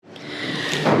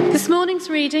This morning's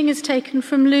reading is taken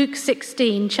from Luke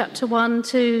 16, chapter 1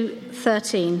 to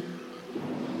 13.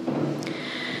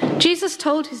 Jesus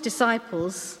told his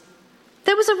disciples,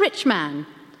 "There was a rich man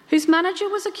whose manager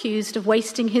was accused of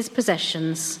wasting his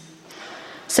possessions.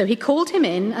 So he called him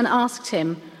in and asked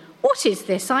him, 'What is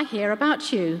this I hear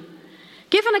about you?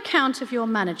 Give an account of your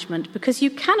management, because you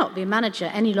cannot be manager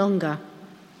any longer.'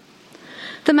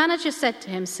 The manager said to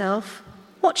himself,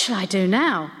 'What shall I do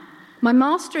now? My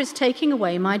master is taking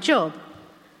away my job.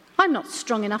 I'm not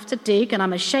strong enough to dig, and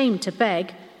I'm ashamed to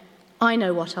beg. I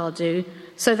know what I'll do,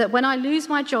 so that when I lose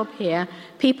my job here,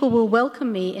 people will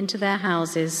welcome me into their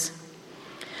houses.'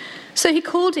 So he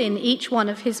called in each one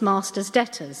of his master's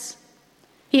debtors.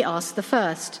 He asked the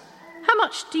first, 'How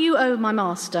much do you owe my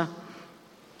master?'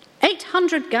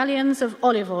 800 gallons of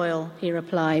olive oil,' he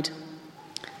replied.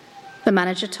 The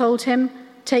manager told him,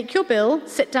 'Take your bill,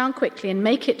 sit down quickly and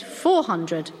make it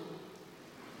 400.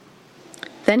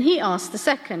 Then he asked the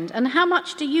second, 'And how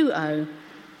much do you owe?'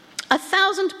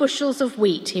 1,000 bushels of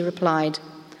wheat,' he replied.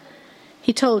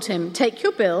 He told him, 'Take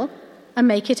your bill and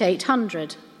make it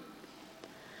 800.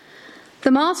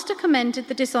 The master commended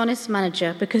the dishonest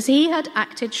manager because he had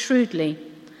acted shrewdly.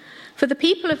 For the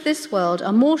people of this world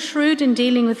are more shrewd in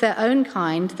dealing with their own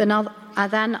kind than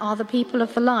are the people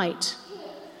of the light.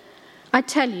 I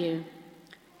tell you,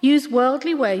 use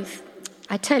worldly wealth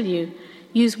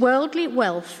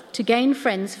to gain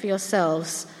friends for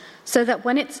yourselves, so that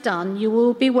when it's done, you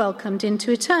will be welcomed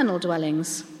into eternal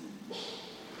dwellings.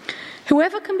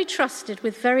 Whoever can be trusted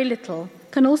with very little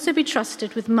can also be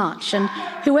trusted with much, and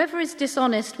whoever is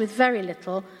dishonest with very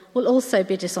little will also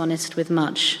be dishonest with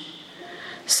much.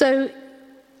 So,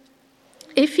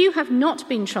 if you have not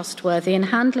been trustworthy in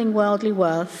handling worldly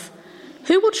wealth,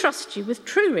 who will trust you with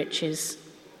true riches?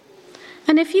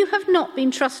 And if you have not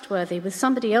been trustworthy with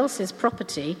somebody else's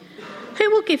property, who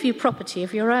will give you property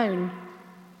of your own?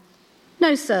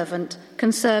 No servant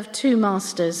can serve two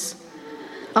masters.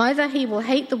 Either he will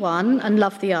hate the one and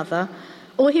love the other,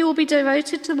 or he will be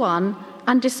devoted to one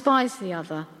and despise the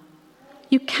other.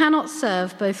 You cannot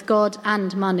serve both God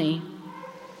and money."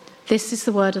 This is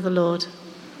the word of the Lord.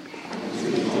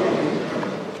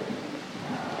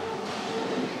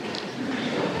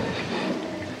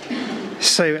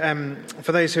 So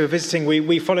for those who are visiting,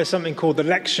 we follow something called the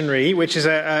lectionary, which is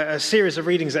a series of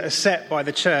readings that are set by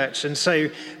the church. And so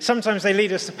sometimes they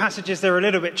lead us to passages that are a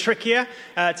little bit trickier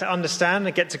to understand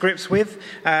and get to grips with,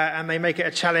 and they make it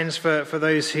a challenge for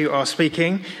those who are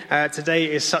speaking.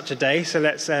 Today is such a day, so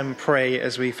let's pray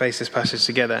as we face this passage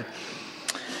together.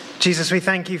 Jesus, we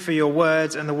thank you for your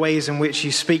words and the ways in which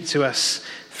you speak to us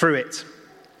through it.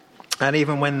 And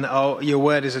even when your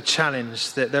word is a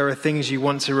challenge, that there are things you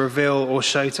want to reveal or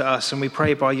show to us. And we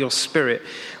pray by your Spirit,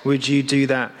 would you do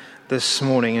that this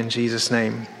morning in Jesus'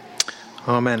 name?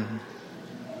 Amen.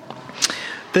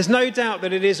 There's no doubt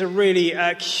that it is a really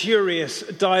curious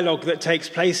dialogue that takes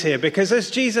place here, because as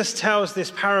Jesus tells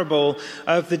this parable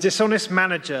of the dishonest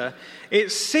manager, it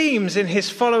seems in his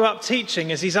follow-up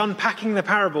teaching, as he's unpacking the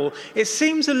parable, it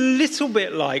seems a little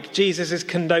bit like Jesus is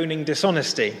condoning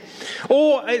dishonesty.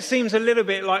 Or it seems a little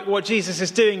bit like what Jesus is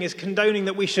doing is condoning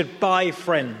that we should buy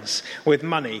friends with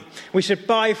money. We should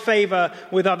buy favour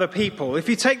with other people. If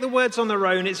you take the words on their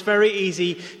own, it's very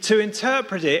easy to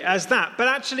interpret it as that. But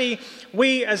actually,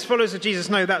 we as followers of Jesus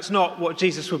know that's not what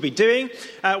Jesus would be doing.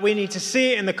 We need to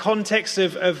see it in the context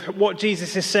of what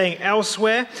Jesus is saying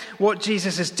elsewhere, what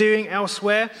Jesus is doing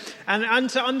elsewhere, and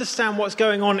to understand what's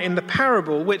going on in the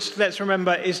parable, which, let's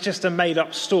remember, is just a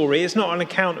made-up story. It's not an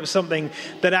account of something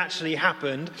that actually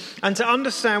happened. And to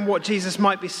understand what Jesus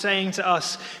might be saying to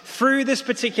us through this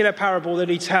particular parable that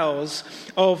he tells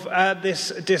of this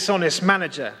dishonest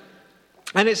manager.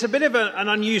 And it's a bit of an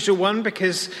unusual one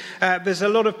because there's a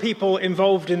lot of people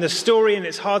involved in the story, and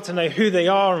it's hard to know who they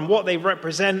are and what they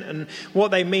represent and what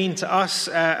they mean to us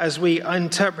as we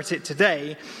interpret it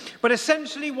today. But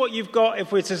essentially what you've got,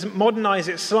 if we're to modernize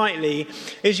it slightly,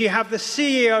 is you have the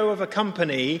CEO of a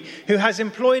company who has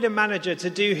employed a manager to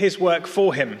do his work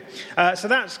for him. So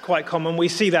that's quite common. We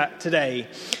see that today.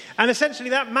 And essentially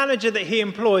that manager that he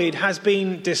employed has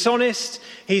been dishonest,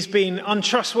 he's been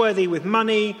untrustworthy with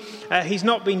money, he's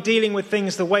not been dealing with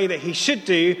things the way that he should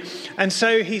do, and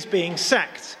so he's being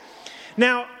sacked.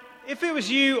 Now, if it was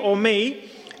you or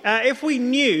me, if we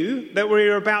knew that we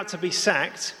were about to be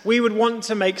sacked, we would want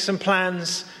to make some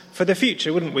plans for the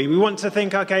future, wouldn't we? We want to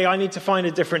think, okay, I need to find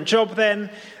a different job then.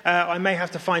 I may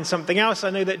have to find something else. I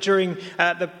know that during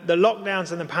the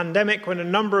lockdowns and the pandemic, when a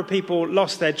number of people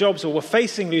lost their jobs or were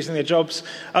facing losing their jobs,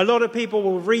 a lot of people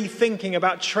were rethinking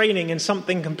about training in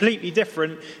something completely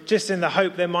different, just in the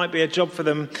hope there might be a job for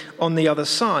them on the other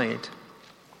side.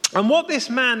 And what this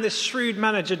man, this shrewd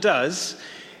manager, does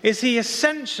is he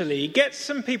essentially gets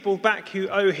some people back who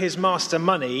owe his master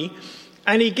money,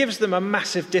 and he gives them a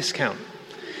massive discount.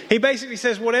 He basically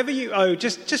says, whatever you owe,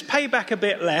 just pay back a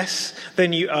bit less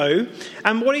than you owe.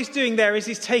 And what he's doing there is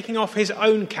he's taking off his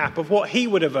own cap of what he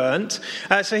would have earned.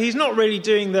 So he's not really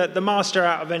doing the master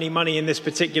out of any money in this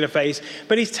particular phase,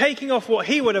 but he's taking off what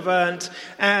he would have earned.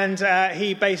 And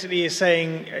he basically is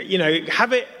saying,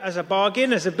 have it as a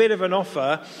bargain, as a bit of an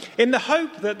offer, in the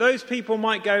hope that those people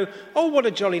might go, oh, what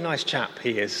a jolly nice chap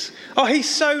he is. Oh, he's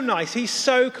so nice, he's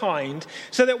so kind.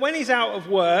 So that when he's out of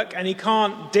work and he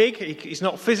can't dig, he's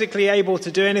not physically able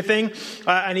to do anything,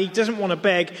 and he doesn't want to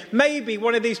beg, maybe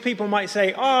one of these people might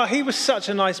say, he was such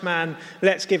a nice man,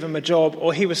 let's give him a job,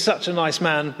 or he was such a nice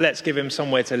man, let's give him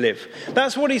somewhere to live.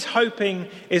 That's what he's hoping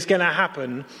is going to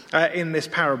happen in this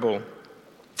parable.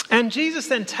 And Jesus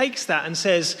then takes that and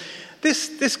says,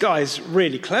 this guy's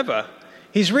really clever.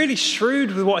 He's really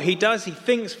shrewd with what he does. He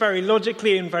thinks very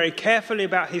logically and very carefully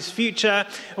about his future.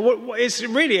 What is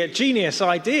really a genius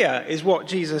idea is what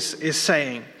Jesus is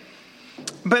saying.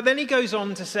 But then he goes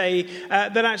on to say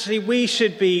that actually we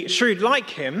should be shrewd like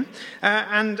him,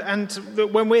 and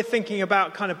when we're thinking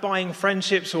about kind of buying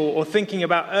friendships or thinking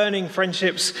about earning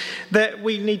friendships, that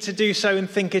we need to do so and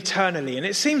think eternally. And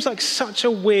it seems like such a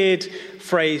weird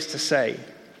phrase to say,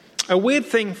 a weird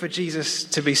thing for Jesus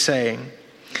to be saying.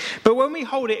 But when we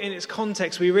hold it in its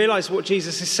context, we realize what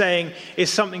Jesus is saying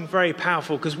is something very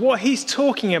powerful, because what he's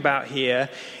talking about here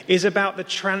is about the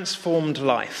transformed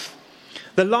life.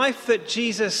 The life that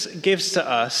Jesus gives to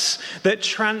us that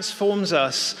transforms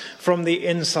us from the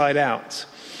inside out.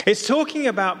 It's talking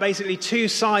about basically two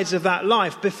sides of that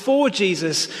life, before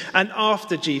Jesus and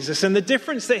after Jesus, and the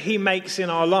difference that he makes in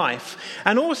our life,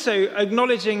 and also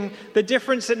acknowledging the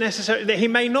difference that he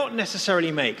may not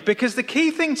necessarily make. Because the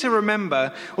key thing to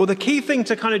remember, or the key thing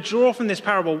to kind of draw from this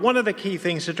parable, one of the key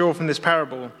things to draw from this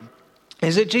parable,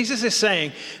 is that Jesus is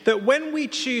saying that when we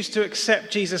choose to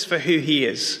accept Jesus for who he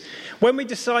is, when we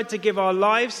decide to give our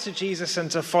lives to Jesus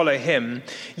and to follow him,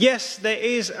 yes, there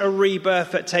is a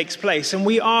rebirth that takes place, and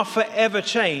we are forever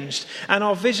changed, and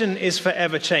our vision is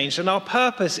forever changed, and our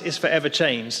purpose is forever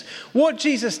changed. What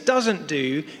Jesus doesn't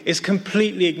do is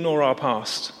completely ignore our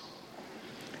past.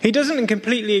 He doesn't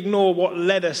completely ignore what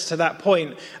led us to that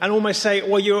point and almost say,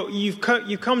 well, you've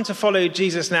come to follow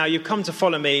Jesus now, you've come to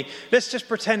follow me, let's just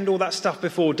pretend all that stuff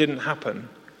before didn't happen.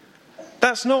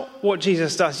 That's not what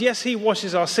Jesus does. Yes, he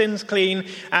washes our sins clean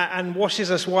and washes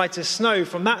us white as snow.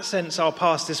 From that sense, our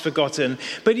past is forgotten.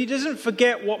 But he doesn't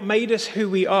forget what made us who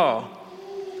we are.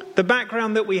 The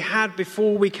background that we had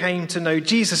before we came to know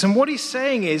Jesus. And what he's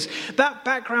saying is that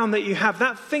background that you have,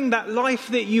 that thing, that life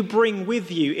that you bring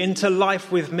with you into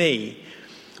life with me,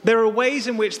 there are ways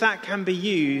in which that can be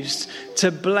used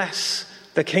to bless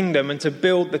the kingdom and to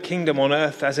build the kingdom on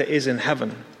earth as it is in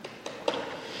heaven.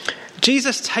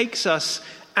 Jesus takes us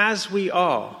as we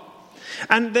are.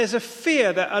 And there's a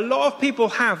fear that a lot of people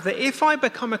have that if I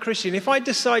become a Christian, if I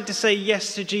decide to say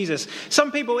yes to Jesus,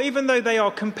 some people, even though they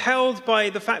are compelled by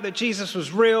the fact that Jesus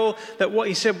was real, that what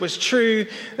he said was true,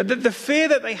 the fear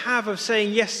that they have of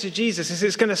saying yes to Jesus is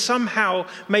it's going to somehow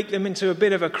make them into a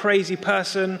bit of a crazy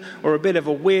person or a bit of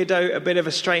a weirdo, a bit of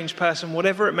a strange person,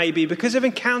 whatever it may be, because of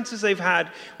encounters they've had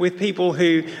with people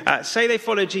who say they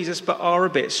follow Jesus but are a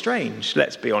bit strange.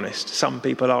 Let's be honest, some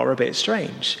people are a bit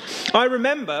strange. I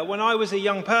remember when I was a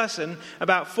young person,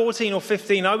 about 14 or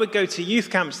 15, I would go to youth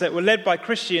camps that were led by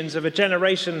Christians of a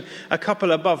generation a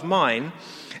couple above mine.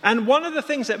 And one of the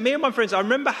things that me and my friends, I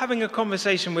remember having a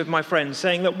conversation with my friends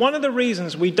saying that one of the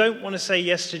reasons we don't want to say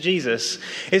yes to Jesus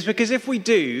is because if we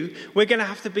do, we're going to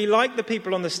have to be like the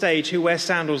people on the stage who wear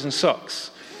sandals and socks.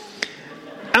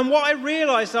 And what I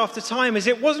realized after time is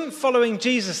it wasn't following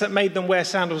Jesus that made them wear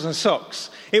sandals and socks.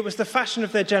 It was the fashion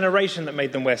of their generation that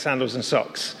made them wear sandals and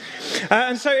socks.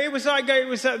 And so it was like,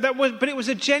 but it was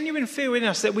a genuine fear in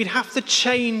us that we'd have to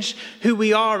change who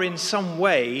we are in some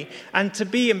way and to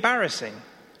be embarrassing.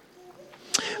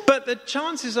 But the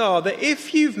chances are that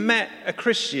if you've met a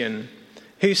Christian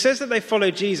who says that they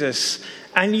follow Jesus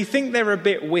and you think they're a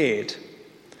bit weird,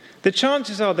 the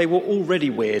chances are they were already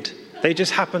weird. They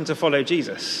just happen to follow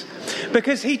Jesus.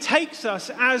 Because he takes us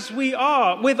as we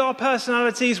are, with our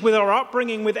personalities, with our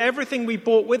upbringing, with everything we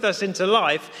brought with us into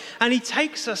life, and he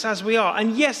takes us as we are.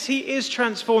 And yes, he is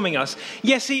transforming us.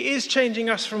 Yes, he is changing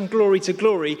us from glory to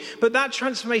glory, but that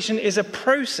transformation is a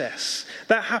process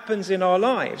that happens in our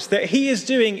lives, that he is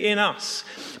doing in us.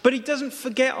 But he doesn't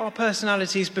forget our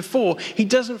personalities before. He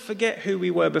doesn't forget who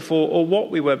we were before, or what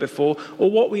we were before,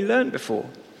 or what we learned before.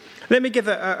 Let me give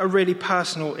a really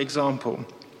personal example.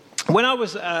 When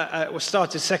I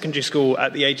started secondary school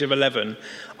at the age of 11,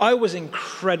 I was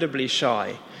incredibly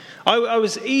shy. I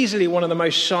was easily one of the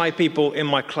most shy people in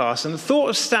my class, and the thought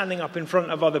of standing up in front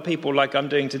of other people like I'm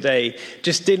doing today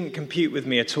just didn't compute with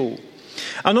me at all.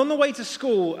 And on the way to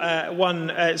school,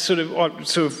 sort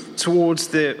of towards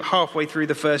the halfway through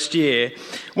the first year,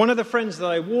 one of the friends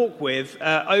that I walk with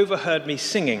overheard me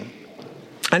singing.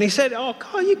 And he said, "Oh,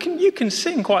 Carl, you can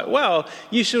sing quite well.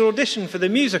 You should audition for the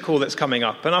musical that's coming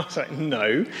up." And I was like,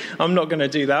 "No, I'm not going to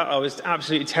do that." I was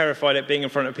absolutely terrified at being in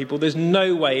front of people. There's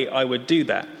no way I would do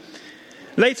that.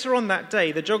 Later on that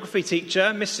day, the geography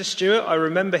teacher, Mr. Stewart, I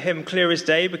remember him clear as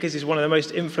day because he's one of the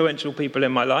most influential people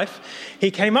in my life.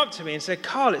 He came up to me and said,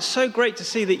 "Carl, it's so great to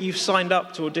see that you've signed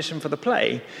up to audition for the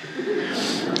play."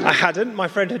 I hadn't. My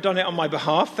friend had done it on my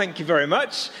behalf. Thank you very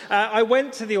much. I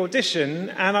went to the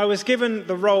audition and I was given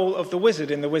the role of the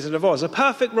wizard in The Wizard of Oz. A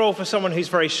perfect role for someone who's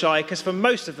very shy, because for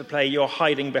most of the play you're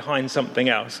hiding behind something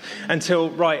else until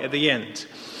right at the end.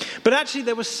 But actually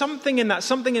there was something in that,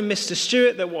 something in Mr.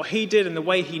 Stewart, that what he did and the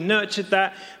way he nurtured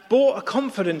that brought a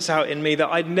confidence out in me that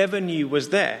I never knew was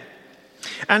there.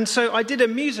 And so I did a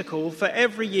musical for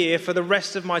every year for the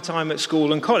rest of my time at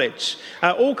school and college.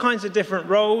 All kinds of different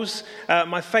roles.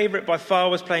 My favourite by far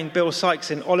was playing Bill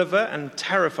Sikes in Oliver and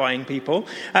terrifying people.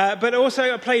 But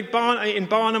also I played in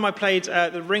Barnum, I played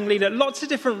the ringleader. Lots of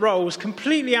different roles,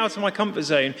 completely out of my comfort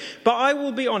zone. But I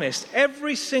will be honest,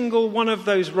 every single one of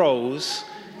those roles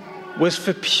was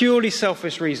for purely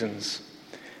selfish reasons.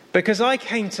 Because I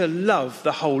came to love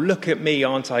the whole "look at me,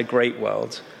 aren't I great"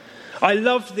 world. I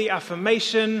loved the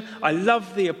affirmation, I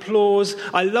loved the applause,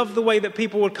 I loved the way that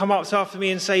people would come up after me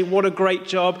and say, "What a great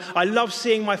job." I loved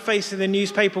seeing my face in the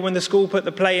newspaper when the school put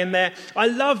the play in there. I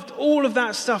loved all of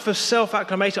that stuff of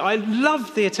self-acclamation. I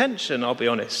loved the attention, I'll be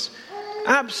honest.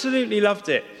 Absolutely loved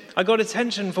it. I got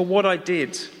attention for what I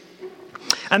did.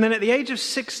 And then at the age of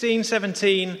 16,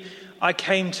 17, I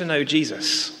came to know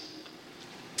Jesus.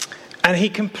 And he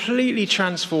completely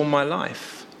transformed my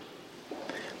life.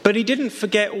 But he didn't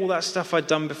forget all that stuff I'd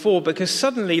done before, because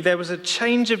suddenly there was a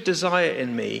change of desire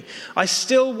in me. I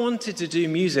still wanted to do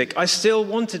music. I still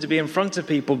wanted to be in front of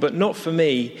people, but not for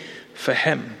me, for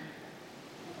him.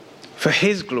 For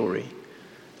his glory.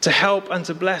 To help and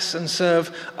to bless and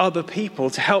serve other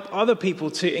people. To help other people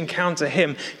to encounter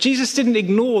him. Jesus didn't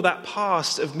ignore that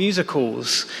past of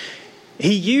musicals.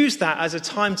 He used that as a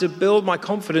time to build my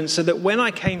confidence so that when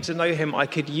I came to know him, I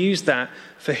could use that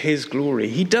for his glory.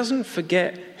 He doesn't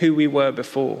forget who we were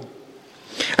before.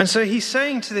 And so he's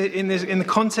saying in the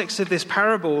context of this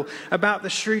parable about the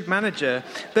shrewd manager,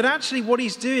 that actually what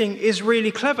he's doing is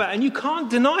really clever. And you can't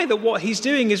deny that what he's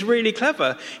doing is really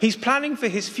clever. He's planning for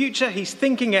his future. He's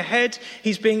thinking ahead.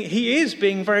 He is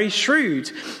being very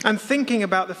shrewd and thinking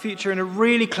about the future in a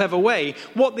really clever way.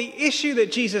 What the issue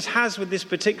that Jesus has with this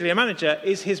particular manager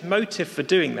is his motive for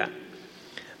doing that.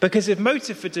 Because his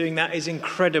motive for doing that is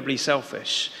incredibly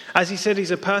selfish. As he said, he's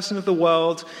a person of the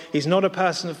world. He's not a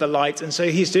person of the light. And so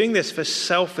he's doing this for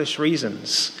selfish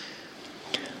reasons.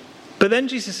 But then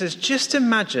Jesus says, just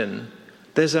imagine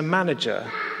there's a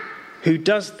manager who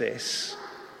does this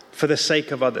for the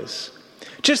sake of others.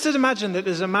 Just imagine that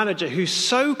there's a manager who's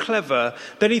so clever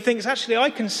that he thinks, actually,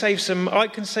 I can save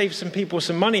some people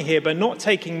some money here, but not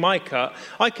taking my cut.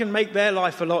 I can make their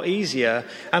life a lot easier,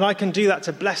 and I can do that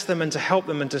to bless them and to help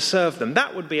them and to serve them.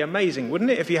 That would be amazing,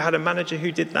 wouldn't it, if you had a manager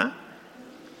who did that?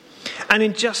 And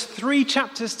in just 3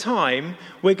 chapters' time,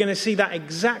 we're going to see that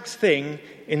exact thing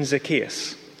in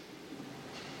Zacchaeus.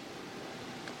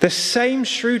 The same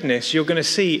shrewdness you're going to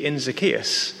see in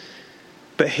Zacchaeus,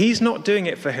 but he's not doing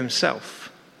it for himself.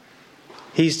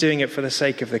 He's doing it for the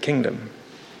sake of the kingdom.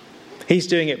 He's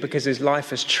doing it because his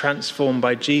life is transformed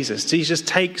by Jesus. Jesus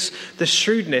takes the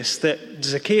shrewdness that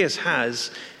Zacchaeus has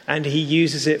and he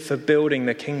uses it for building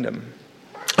the kingdom.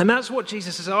 And that's what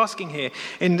Jesus is asking here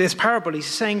in this parable. He's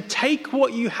saying, take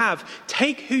what you have,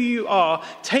 take who you are,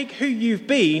 take who you've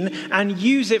been, and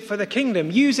use it for the kingdom.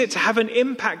 Use it to have an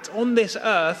impact on this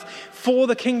earth for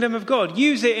the kingdom of God.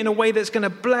 Use it in a way that's going to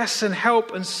bless and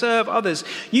help and serve others.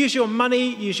 Use your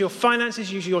money, use your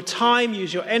finances, use your time,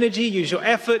 use your energy, use your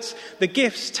efforts, the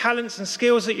gifts, talents, and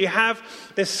skills that you have.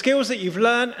 There's skills that you've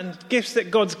learned and gifts that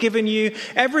God's given you.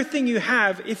 Everything you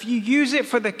have, if you use it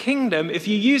for the kingdom, if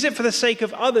you use it for the sake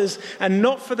of others and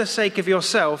not for the sake of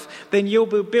yourself, then you'll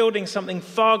be building something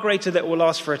far greater that will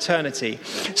last for eternity.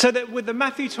 So that with the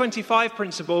Matthew 25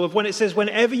 principle of when it says,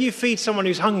 whenever you feed someone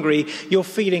who's hungry, you're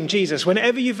feeding Jesus.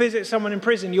 Whenever you visit someone in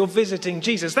prison, you're visiting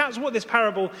Jesus. That's what this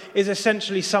parable is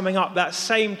essentially summing up, that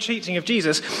same teaching of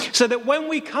Jesus. So that when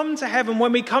we come to heaven,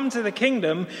 when we come to the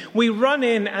kingdom, we run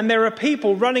in and there are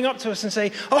people running up to us and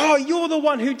say, oh, you're the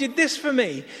one who did this for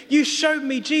me. You showed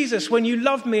me Jesus when you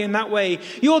loved me in that way.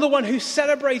 You're the one who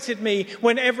celebrated me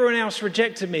when everyone else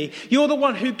rejected me. You're the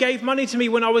one who gave money to me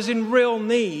when I was in real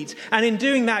need. And in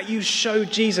doing that, you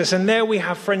showed Jesus. And there we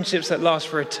have friendships that last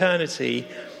for eternity,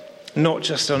 not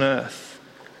just on earth.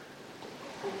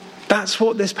 That's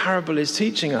what this parable is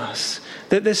teaching us.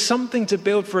 That there's something to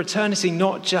build for eternity,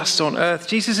 not just on earth.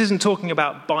 Jesus isn't talking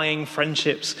about buying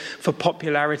friendships for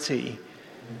popularity.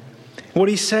 What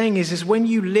he's saying is when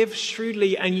you live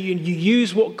shrewdly and you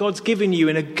use what God's given you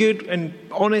in a good and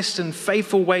honest and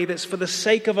faithful way that's for the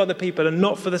sake of other people and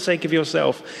not for the sake of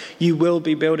yourself, you will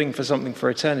be building for something for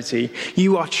eternity.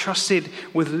 You are trusted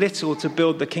with little to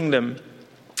build the kingdom.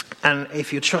 And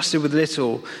if you're trusted with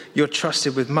little, you're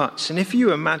trusted with much. And if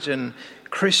you imagine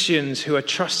Christians who are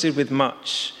trusted with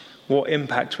much, what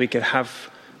impact we could have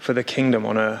for the kingdom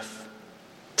on earth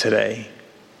today.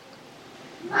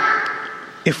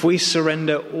 If we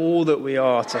surrender all that we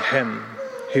are to him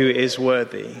who is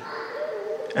worthy,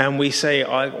 and we say,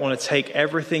 I want to take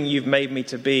everything you've made me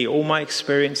to be, all my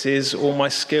experiences, all my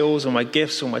skills, all my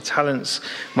gifts, all my talents,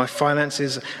 my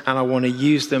finances, and I want to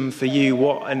use them for you,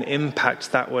 what an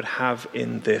impact that would have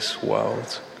in this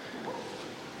world.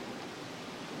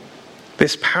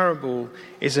 This parable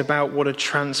is about what a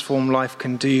transformed life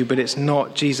can do, but it's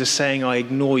not Jesus saying, I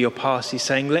ignore your past. He's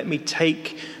saying, let me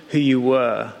take who you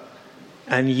were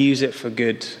and use it for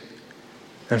good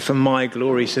and for my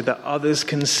glory so that others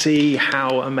can see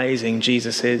how amazing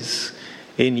Jesus is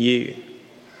in you.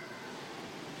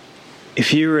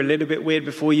 If you were a little bit weird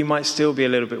before, you might still be a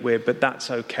little bit weird, but that's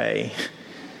okay.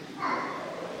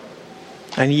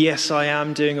 And yes, I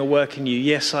am doing a work in you.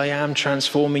 Yes, I am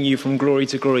transforming you from glory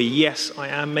to glory. Yes, I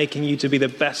am making you to be the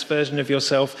best version of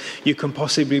yourself you can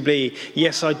possibly be.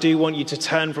 Yes, I do want you to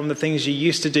turn from the things you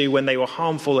used to do when they were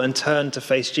harmful and turn to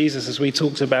face Jesus, as we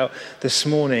talked about this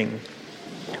morning.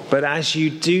 But as you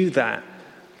do that,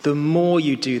 the more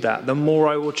you do that, the more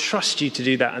I will trust you to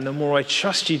do that. And the more I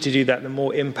trust you to do that, the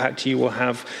more impact you will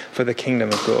have for the kingdom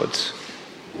of God.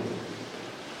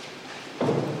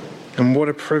 And what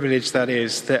a privilege that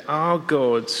is, that our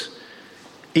God,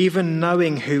 even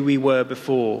knowing who we were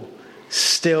before,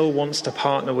 still wants to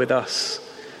partner with us,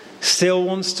 still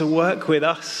wants to work with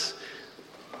us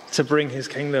to bring his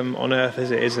kingdom on earth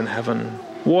as it is in heaven.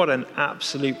 What an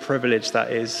absolute privilege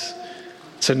that is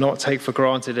to not take for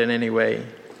granted in any way.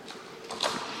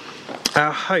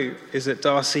 Our hope is that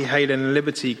Darcy, Hayden and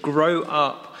Liberty grow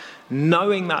up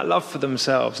knowing that love for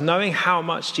themselves, knowing how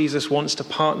much Jesus wants to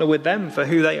partner with them for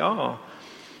who they are.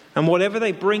 And whatever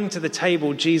they bring to the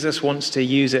table, Jesus wants to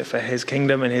use it for his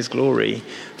kingdom and his glory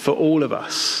for all of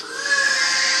us.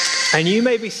 And you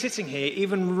may be sitting here,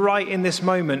 even right in this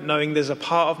moment, knowing there's a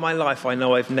part of my life I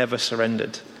know I've never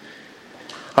surrendered.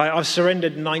 I've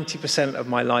surrendered 90% of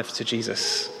my life to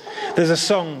Jesus. There's a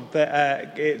song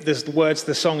that, there's the words,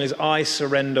 the song is, I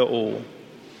surrender all.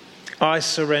 I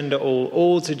surrender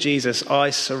all to Jesus,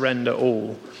 I surrender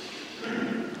all.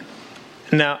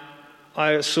 Now,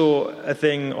 I saw a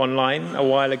thing online a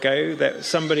while ago that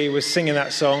somebody was singing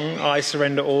that song, I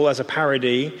surrender all, as a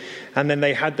parody, and then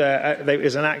they had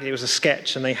it was a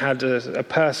sketch, and they had a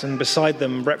person beside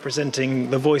them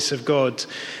representing the voice of God,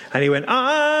 and he went,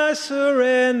 I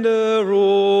surrender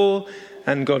all,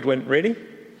 and God went, really?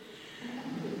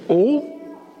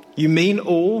 All? You mean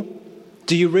all?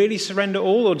 Do you really surrender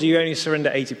all, or do you only surrender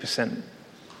 80%?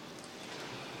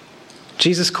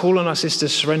 Jesus' call on us is to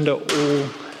surrender all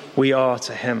we are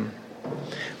to him.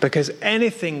 Because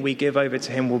anything we give over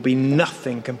to him will be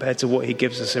nothing compared to what he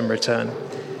gives us in return.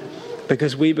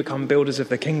 Because we become builders of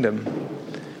the kingdom,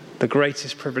 the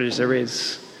greatest privilege there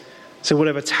is. So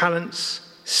whatever talents,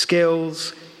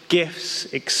 skills, gifts,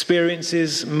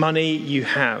 experiences, money you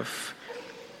have,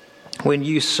 when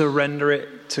you surrender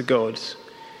it to God,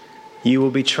 you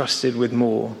will be trusted with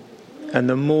more. And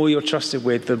the more you're trusted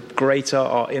with, the greater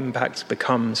our impact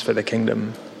becomes for the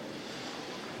kingdom.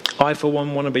 I, for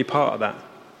one, want to be part of that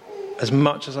as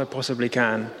much as I possibly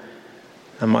can.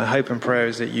 And my hope and prayer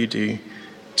is that you do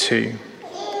too.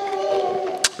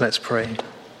 Let's pray.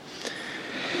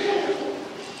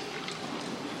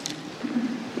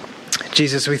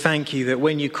 Jesus, we thank you that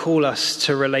when you call us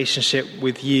to relationship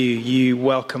with you, you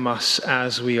welcome us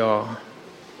as we are.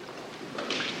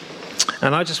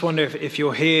 And I just wonder if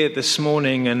you're here this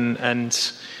morning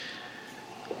and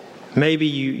maybe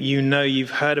you know you've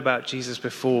heard about Jesus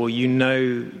before, you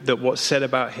know that what's said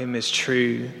about him is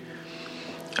true,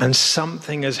 and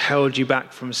something has held you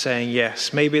back from saying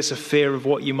yes. Maybe it's a fear of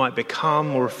what you might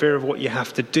become, or a fear of what you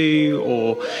have to do,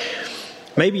 or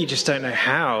maybe you just don't know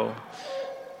how.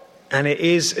 And it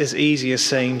is as easy as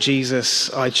saying,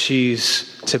 Jesus, I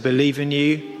choose to believe in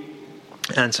you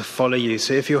and to follow you.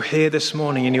 So if you're here this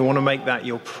morning and you want to make that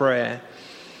your prayer,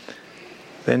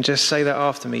 then just say that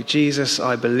after me. Jesus,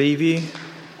 I believe you.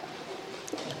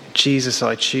 Jesus,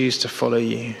 I choose to follow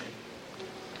you.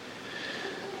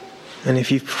 And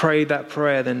if you've prayed that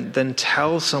prayer, then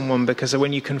tell someone, because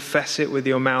when you confess it with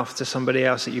your mouth to somebody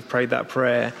else that you've prayed that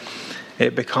prayer,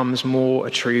 it becomes more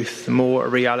a truth, more a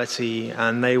reality,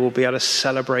 and they will be able to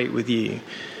celebrate with you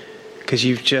because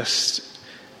you've just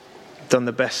done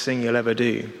the best thing you'll ever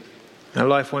do. Now,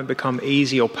 life won't become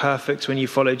easy or perfect when you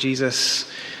follow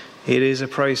Jesus. It is a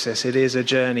process, it is a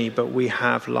journey, but we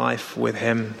have life with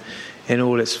him in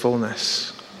all its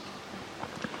fullness.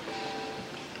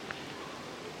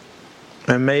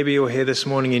 And maybe you're here this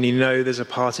morning and you know there's a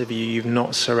part of you you've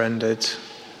not surrendered.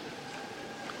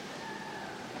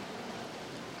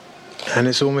 And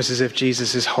it's almost as if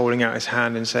Jesus is holding out his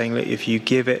hand and saying, look, if you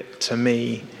give it to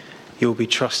me, you'll be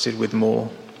trusted with more.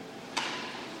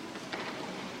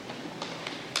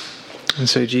 And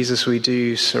so, Jesus, we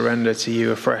do surrender to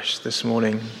you afresh this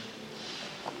morning.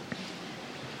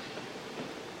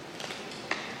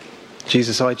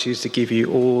 Jesus, I choose to give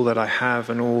you all that I have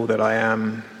and all that I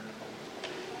am.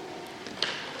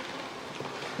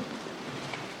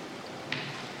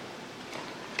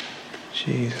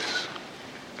 Jesus.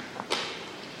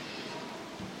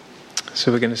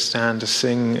 So we're going to stand to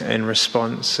sing in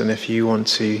response, and if you want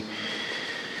to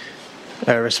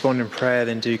respond in prayer,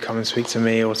 then do come and speak to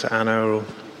me or to Anna, or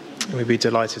we'd be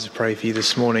delighted to pray for you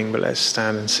this morning. But let's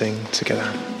stand and sing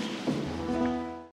together.